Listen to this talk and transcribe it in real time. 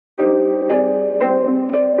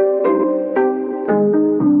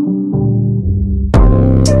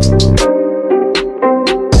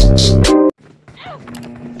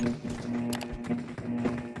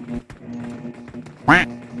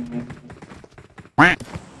Head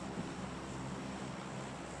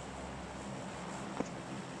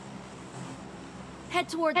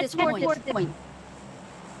toward this point.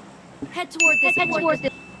 Head toward this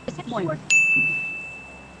point.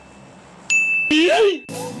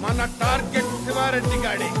 మన target Sivareddy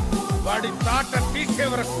గాడి వాడి తాట తీసే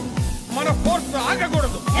వరకు మన ఫోర్స్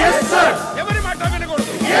ఆగకూడదు. yes sir ఎవరి మాట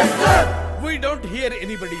వినకూడదు. yes sir we don't hear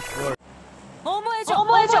anybody's word.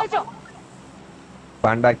 어머해줘.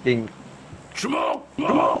 Panda King.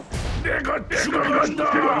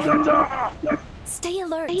 Stay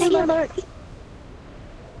alert.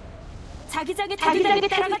 자기장에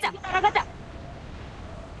따라가자.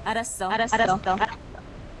 알았어.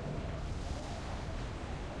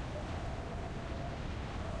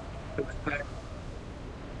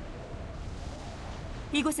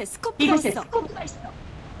 이곳에 스코프가 있어.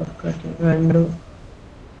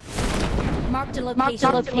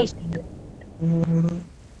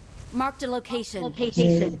 Mark the location.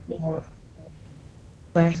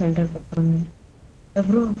 Fire center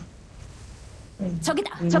bro.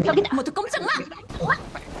 저기다. 모두 꼼짝 마.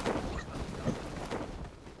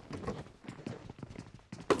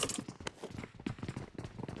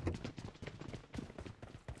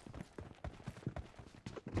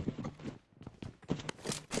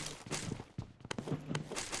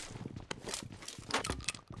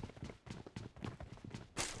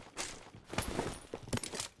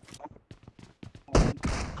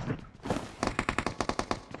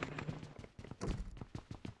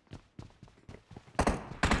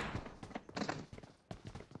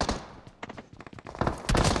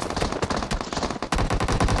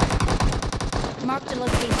 Mark the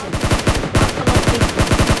location.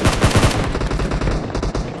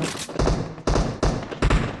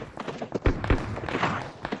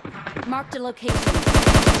 Mark the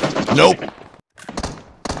location. Nope.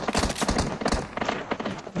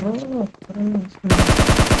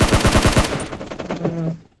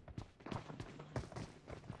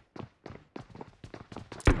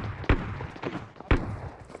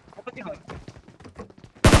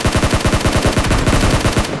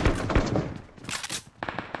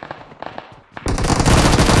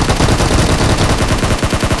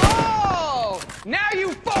 Now you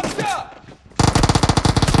fucked up.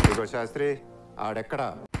 ఇగో శాస్త్రి ఆడెక్కడా?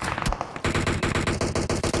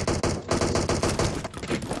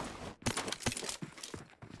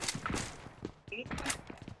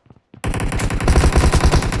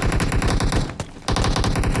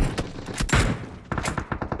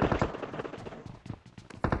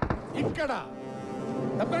 ఇక్కడ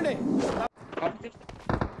తప్పండి.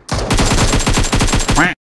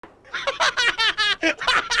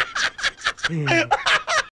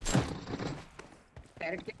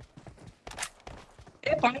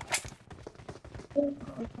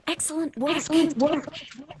 Excellent work.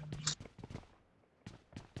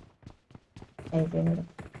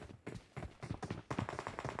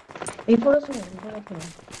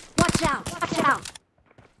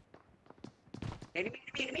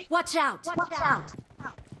 Watch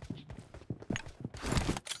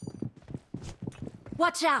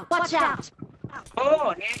out. Watch out.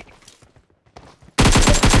 Oh,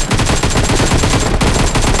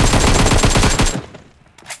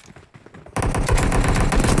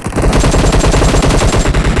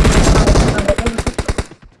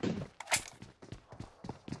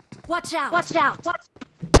 Watch out.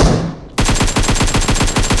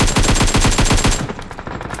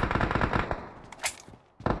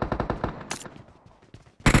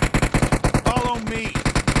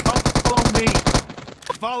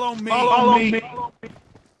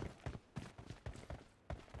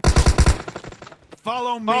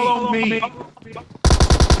 Follow me.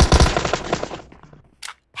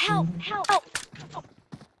 Help.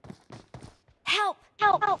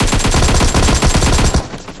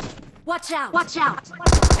 Watch out.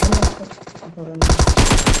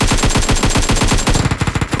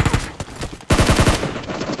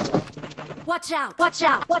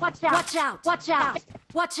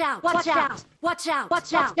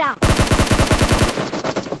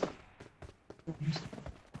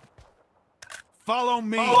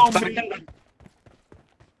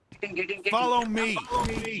 Follow me.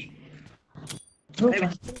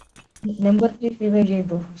 Number 3 revive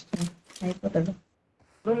bro. అయిపోతాడు.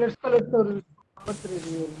 Bro, let's go. Number 3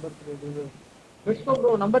 review. Let's go,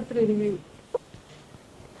 bro. Number 3 review.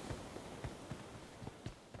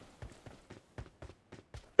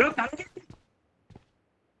 Bro, come get.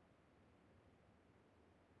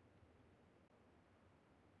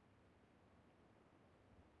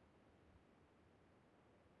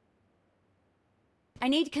 I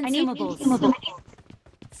need consumables.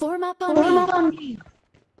 Form up on me.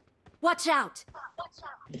 Watch out.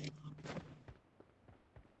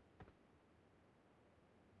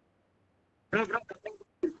 Bro.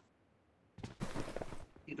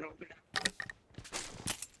 Drop it.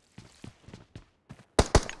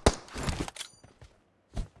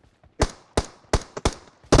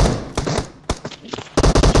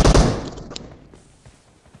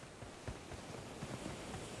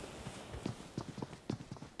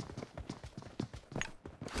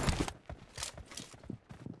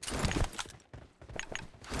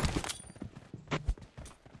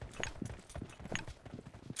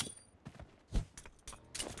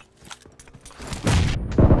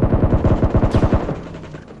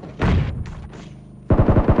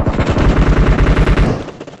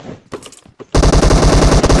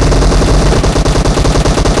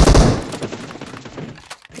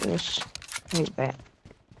 Yes, like that.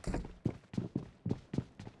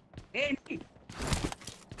 Hey,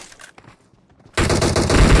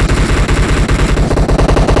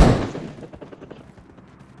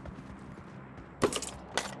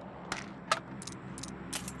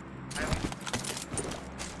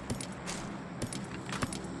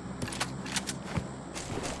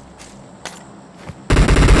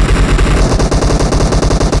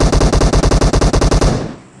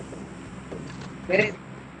 where is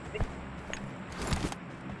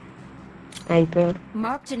Sniper.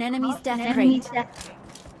 Marked an enemy's death crate.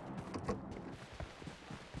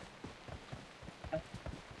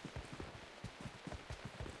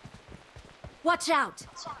 Watch out!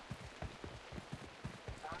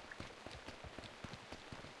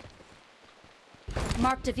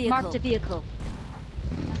 Marked a vehicle.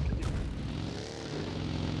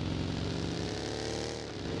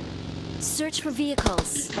 Search for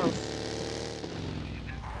vehicles.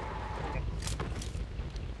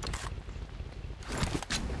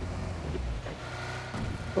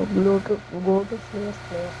 Go to first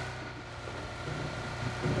place.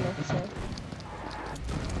 Left side.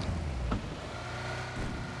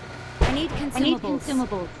 I need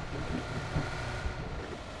consumables.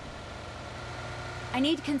 I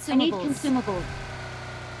need consumables.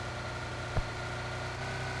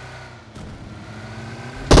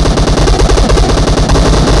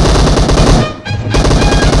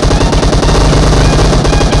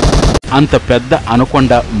 అంత పెద్ద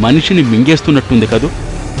anaconda మనిషిని మింగేస్తున్నట్టుంది కదూ.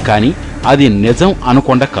 కానీ అది నిజం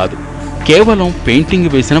anaconda కాదు, కేవలం painting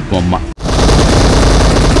వేసిన బొమ్మ.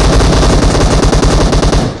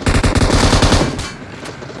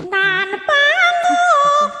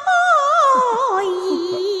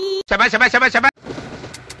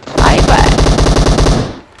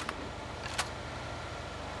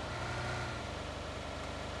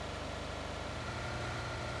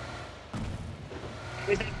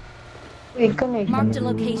 Marked a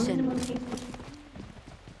location.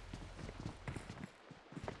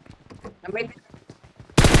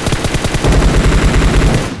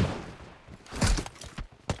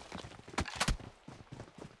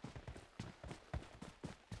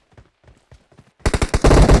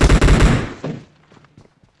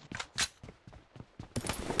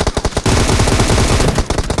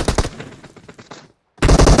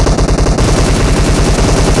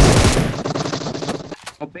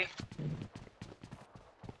 Okay.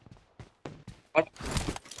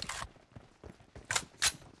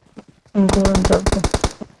 Go on top.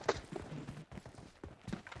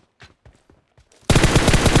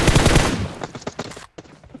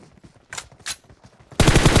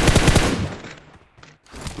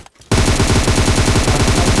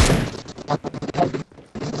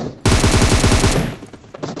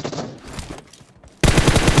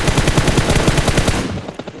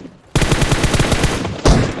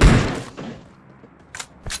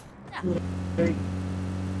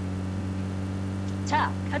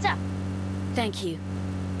 Thank you.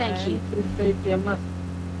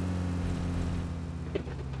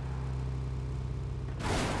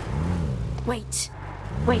 Wait.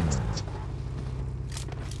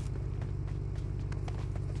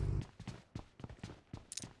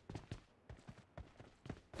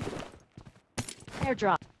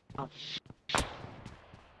 Airdrop.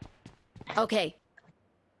 Okay.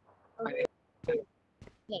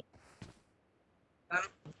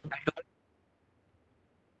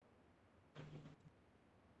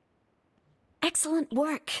 Excellent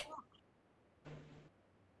work.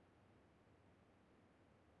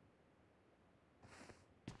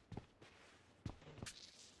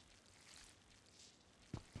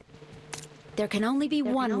 There can only be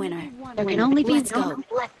one winner. Let's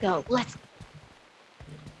go.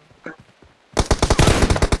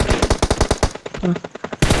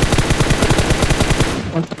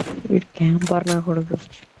 Camper na kodudu.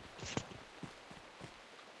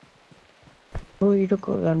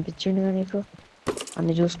 వీడుకో కనిపించిండు కానీ నీకు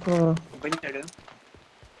అన్ని చూసుకో పంచాడు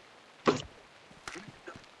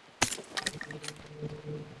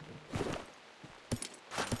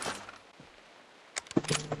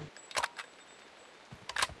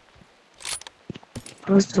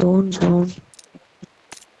zone.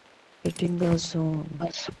 Get in the zone.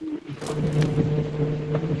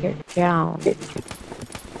 Get down.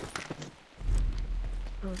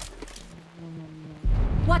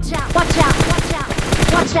 Watch out! Watch out! Watch out!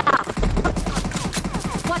 Watch out!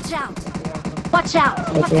 Watch out! Watch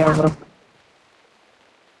out! Watch Okay, out! bro.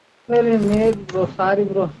 Very made, bro. Sorry,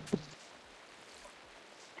 bro.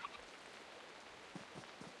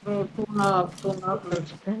 Bro, two knock,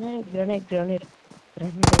 let's Grenade.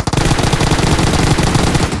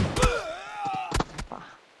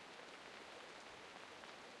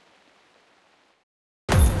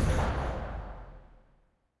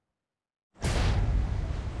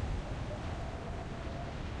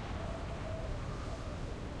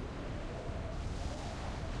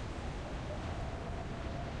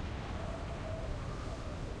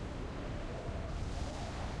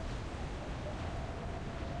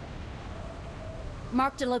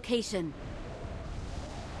 Marked a location.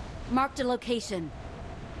 Marked a location.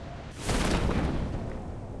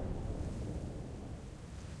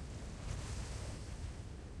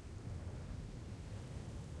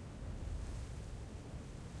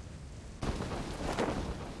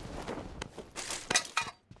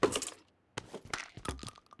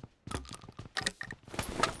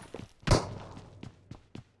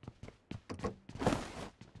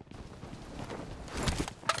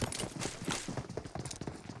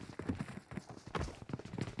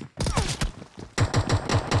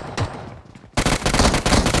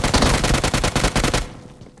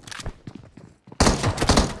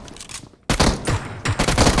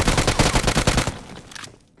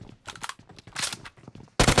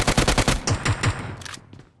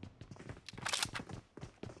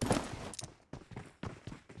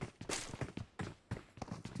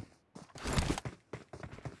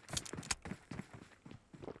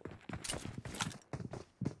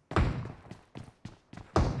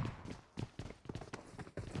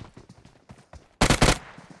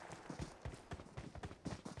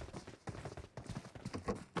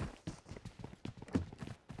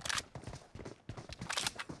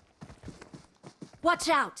 Watch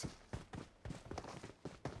out!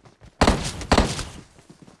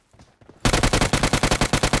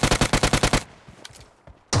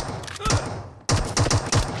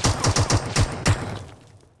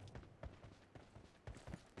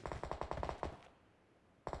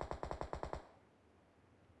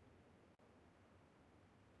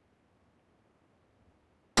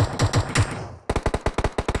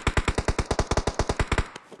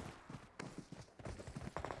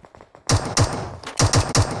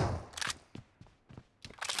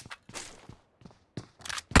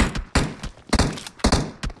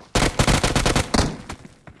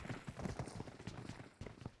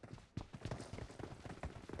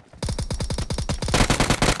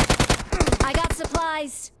 I got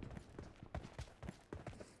supplies.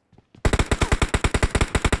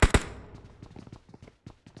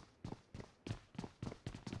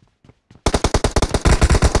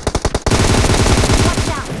 Watch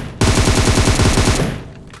out.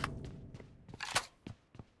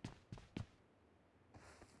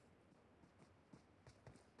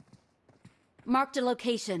 Marked a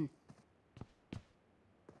location.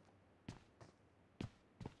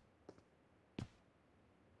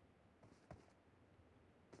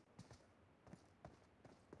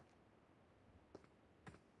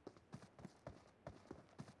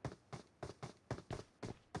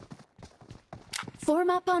 Form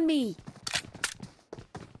up on me.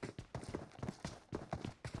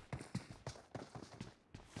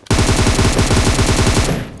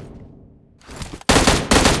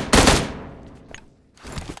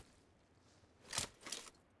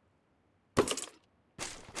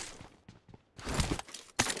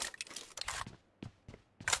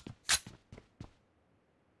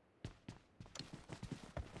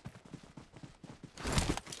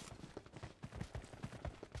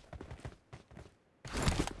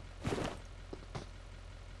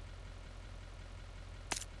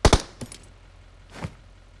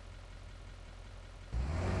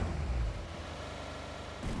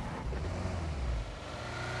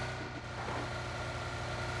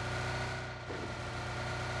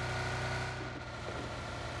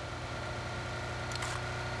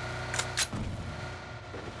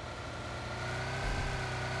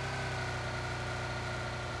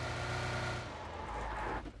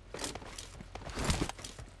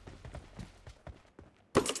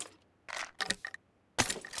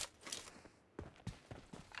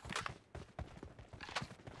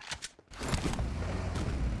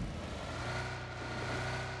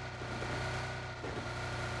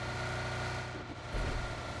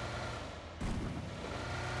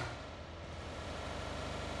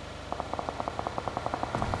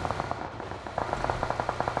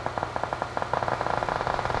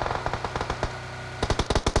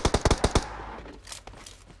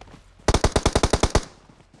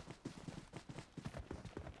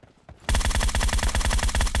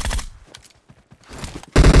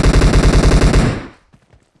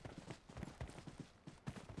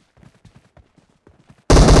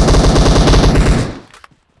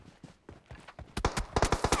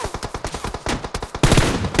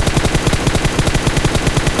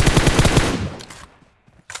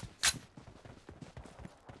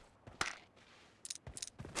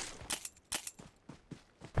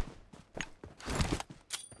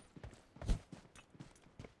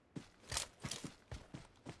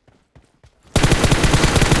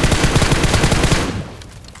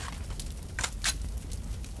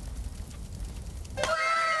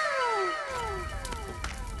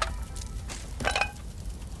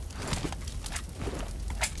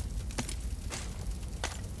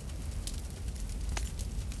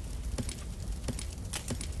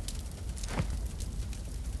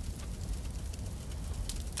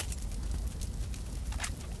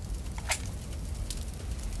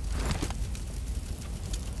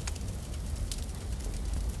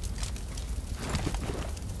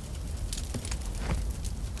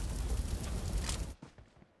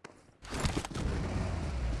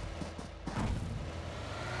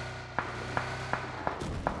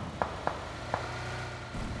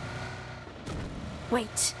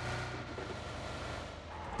 Wait.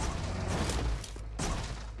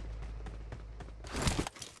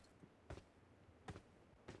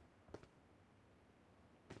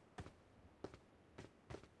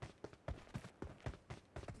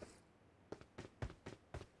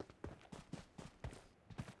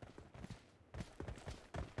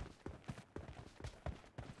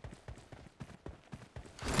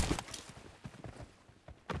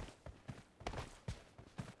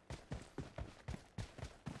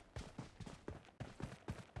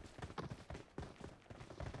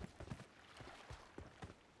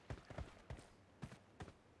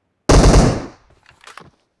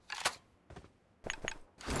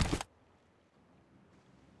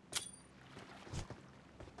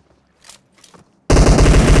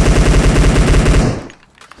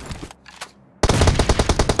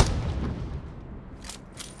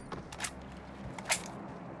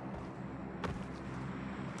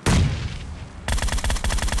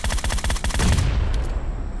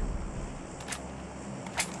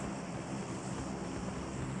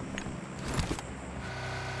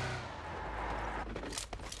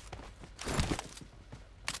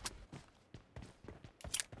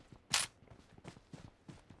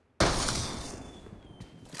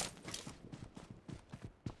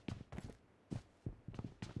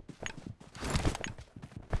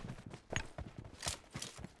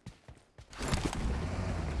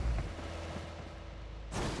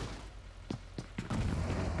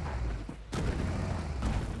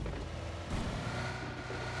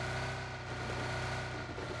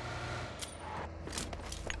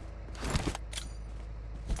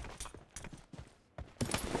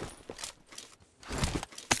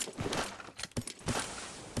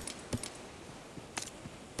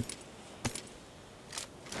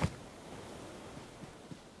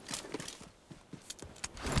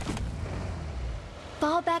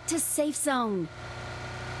 Fall back to safe zone.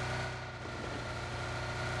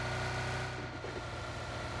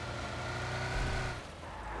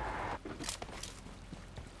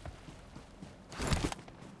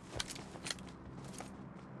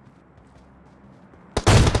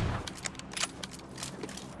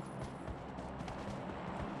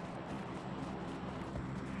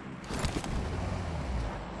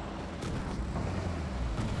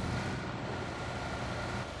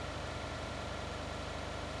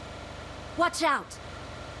 Watch out!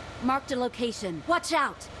 Marked a location. Watch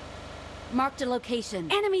out! Marked a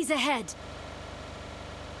location. Enemies ahead!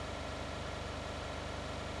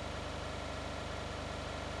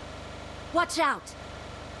 Watch out!